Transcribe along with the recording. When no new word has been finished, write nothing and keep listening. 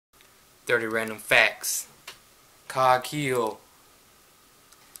30 random facts. Cog Hill.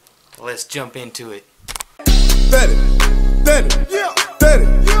 Let's jump into it.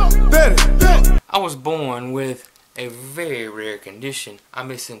 I was born with a very rare condition. I'm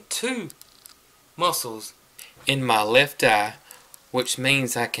missing 2 muscles in my left eye, which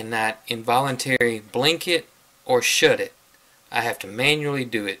means I cannot involuntarily blink it or shut it. I have to manually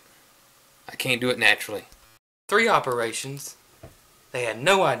do it. I can't do it naturally. 3 operations. They had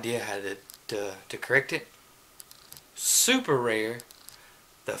no idea how to correct it. Super rare.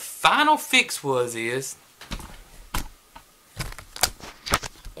 The final fix is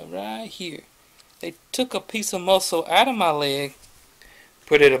right here. They took a piece of muscle out of my leg,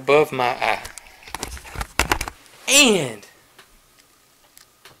 put it above my eye. And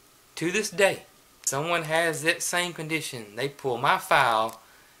to this day, someone has that same condition. They pull my file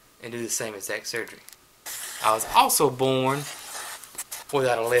and do the same exact surgery. I was also born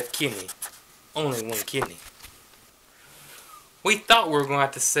without a left kidney. Only 1 kidney. We thought we were going to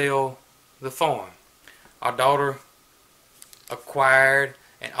have to sell the farm. Our daughter acquired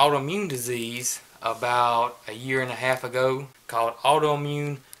an autoimmune disease about a year and a half ago called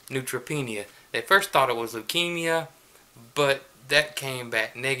autoimmune neutropenia. They first thought it was leukemia, but that came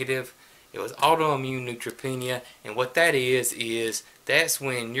back negative. It was autoimmune neutropenia, and what that is that's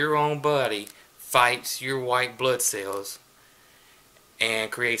when your own body fights your white blood cells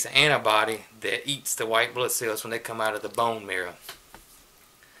and creates an antibody that eats the white blood cells when they come out of the bone marrow.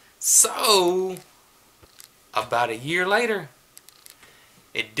 So, about a year later,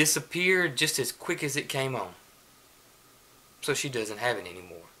 it disappeared just as quick as it came on. So she doesn't have it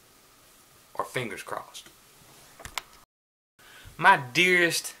anymore. Or fingers crossed. My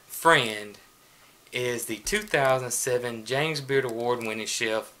dearest friend is the 2007 James Beard Award winning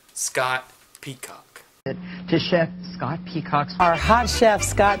chef, Scott Peacock. To Chef Scott Peacock's Our hot chef,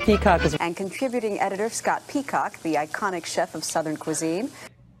 Scott Peacock, is and contributing editor Scott Peacock, the iconic chef of Southern cuisine.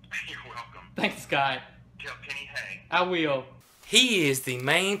 You're welcome. Thanks, Scott. Tell Penny hey. I will. He is the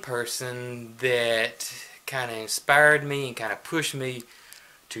main person that kind of inspired me and kind of pushed me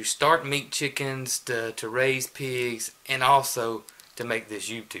to start meat chickens, to raise pigs, and also to make this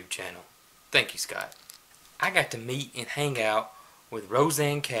YouTube channel. Thank you, Scott. I got to meet and hang out with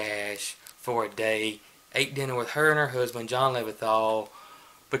Roseanne Cash for a day. Ate dinner with her and her husband, John Levithal,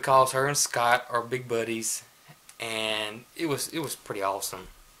 because her and Scott are big buddies, and it was pretty awesome.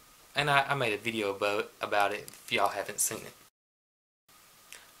 And I made a video about it if y'all haven't seen it.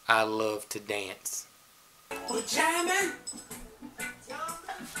 I love to dance. We're jamming.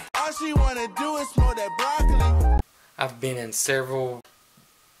 All she wanna do is smoke that broccoli. I've been in several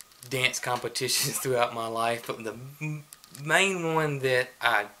dance competitions throughout my life, but the main one that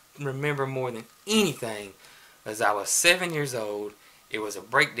I remember more than anything was I was 7 years old. It was a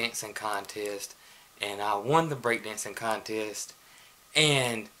breakdancing contest, and I won the breakdancing contest,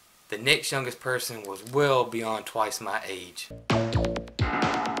 and the next youngest person was well beyond twice my age.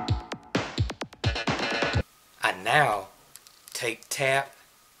 I now take tap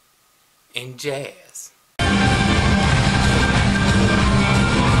and jazz.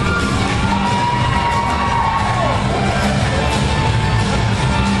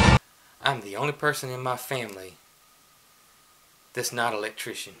 I'm the only person in my family that's not an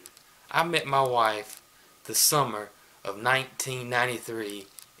electrician. I met my wife the summer of 1993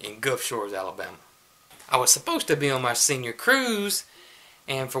 in Gulf Shores, Alabama. I was supposed to be on my senior cruise,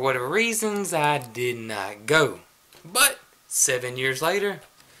 and for whatever reasons, I did not go. But 7 years later,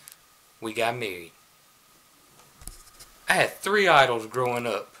 we got married. I had 3 idols growing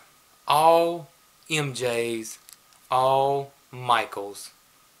up. All MJs, all Michaels.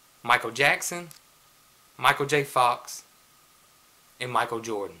 Michael Jackson, Michael J. Fox, and Michael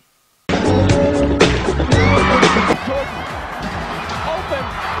Jordan.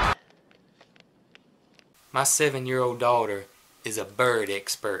 My 7-year-old daughter is a bird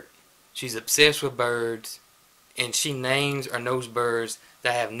expert. She's obsessed with birds, and she names or knows birds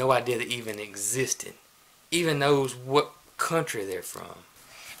that I have no idea that even existed. Even knows what country they're from.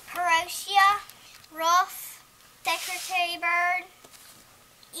 Parotia, ruff, secretary bird,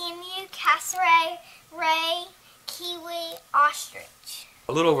 emu, cassowary, ray, kiwi, ostrich.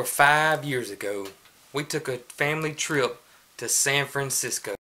 A little over 5 years ago, we took a family trip to San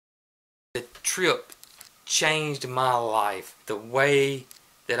Francisco. The trip changed my life. The way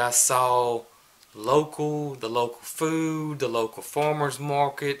that I saw the local food, the local farmers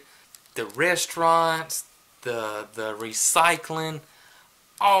market, the restaurants, the recycling,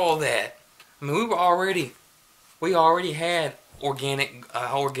 all that. I mean, we already had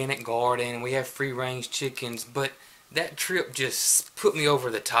organic garden, we have free range chickens, but that trip just put me over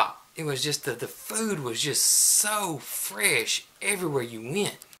the top. It was just the food was just so fresh everywhere you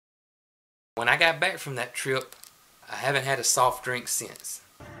went. When I got back from that trip, I haven't had a soft drink since.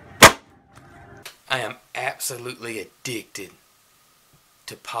 I am absolutely addicted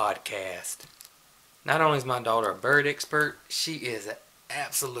to podcast. Not only is my daughter a bird expert, she is an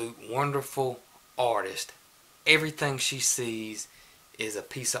absolute wonderful artist. Everything she sees is a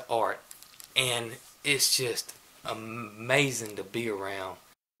piece of art, and it's just amazing to be around.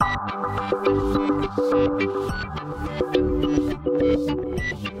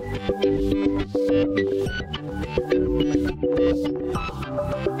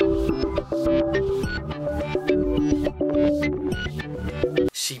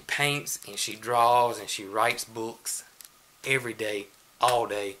 She paints and she draws and she writes books every day, all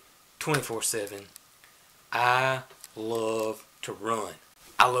day, 24/7. I love to run.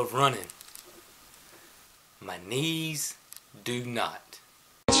 I love running. My knees do not.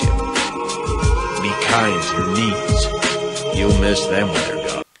 Be kind to your knees. You'll miss them when they're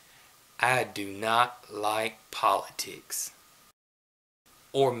gone. I do not like politics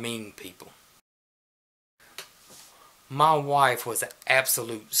or mean people. My wife was an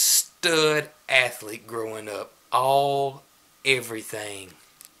absolute stud athlete growing up. Everything.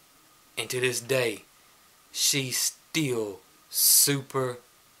 And to this day, she's still super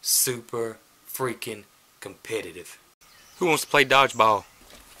freaking competitive. Who wants to play dodgeball?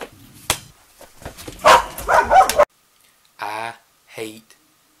 I hate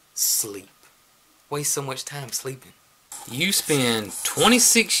sleep. Waste so much time sleeping. You spend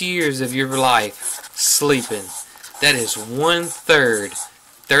 26 years of your life sleeping. That is 1/3.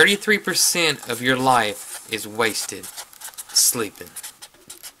 33% of your life is wasted sleeping.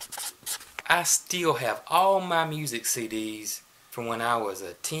 I still have all my music CDs from when I was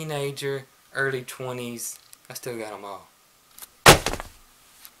a teenager, early 20s. I still got them all.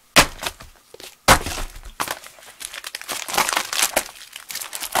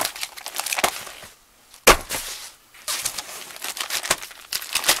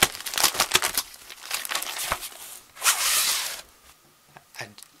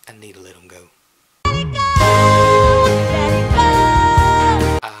 I need to let them go.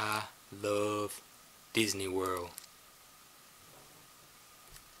 I love Disney World.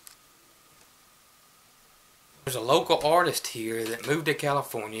 There's a local artist here that moved to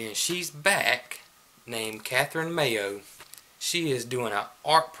California, and she's back, named Catherine Mayo. She is doing an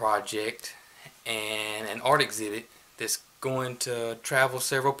art project and an art exhibit that's going to travel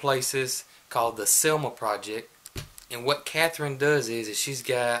several places, called the Selma project. And what Catherine does is she's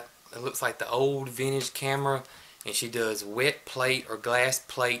got, it looks like the old vintage camera, and she does wet plate or glass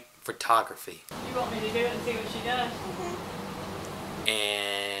plate photography. You want me to do it and see what she does?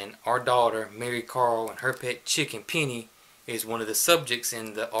 And our daughter, Mary Carl, and her pet chicken, Penny, is one of the subjects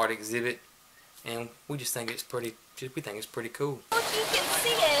in the art exhibit. And we just think it's pretty, cool. If you can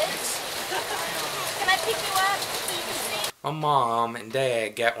see it, can I pick you up so you can see? My mom and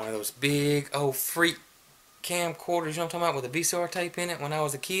dad got one of those big old freak camcorders, you know what I'm talking about, with a VCR tape in it when I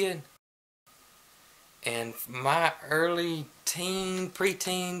was a kid. And my early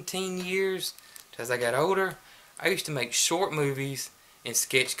preteen, teen years, as I got older, I used to make short movies and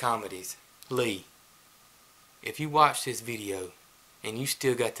sketch comedies. Lee, if you watch this video and you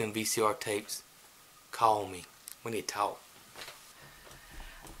still got them VCR tapes, call me. We need to talk.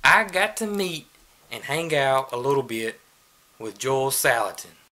 I got to meet and hang out a little bit with Joel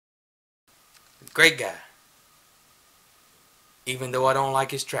Salatin. Great guy. Even though I don't like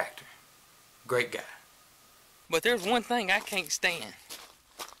his tractor. Great guy. But there's one thing I can't stand.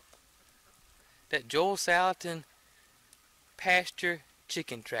 That Joel Salatin pasture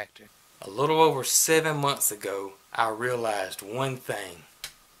chicken tractor. A little over 7 months ago, I realized one thing.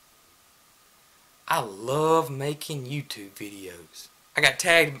 I love making YouTube videos. I got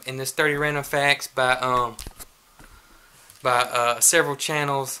tagged in this 30 random facts by several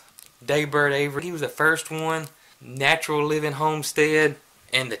channels. Daybird Avery, he was the first one. Natural Living Homestead,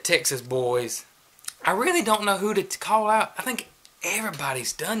 and the Texas Boys. I really don't know who to call out. I think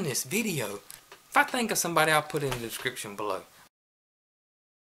everybody's done this video. If I think of somebody, I'll put it in the description below.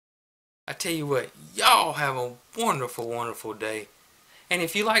 I tell you what, y'all have a wonderful day. And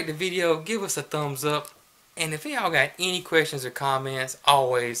if you like the video, give us a thumbs up. And if y'all got any questions or comments,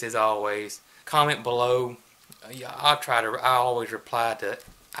 as always, comment below. I always reply to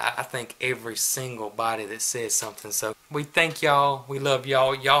I think every single body that says something. So we thank y'all. We love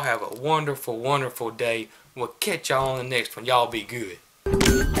y'all. Y'all have a wonderful day. We'll catch y'all on the next one. Y'all be good.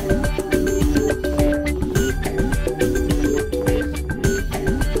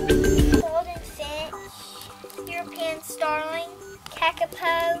 Golden finch, European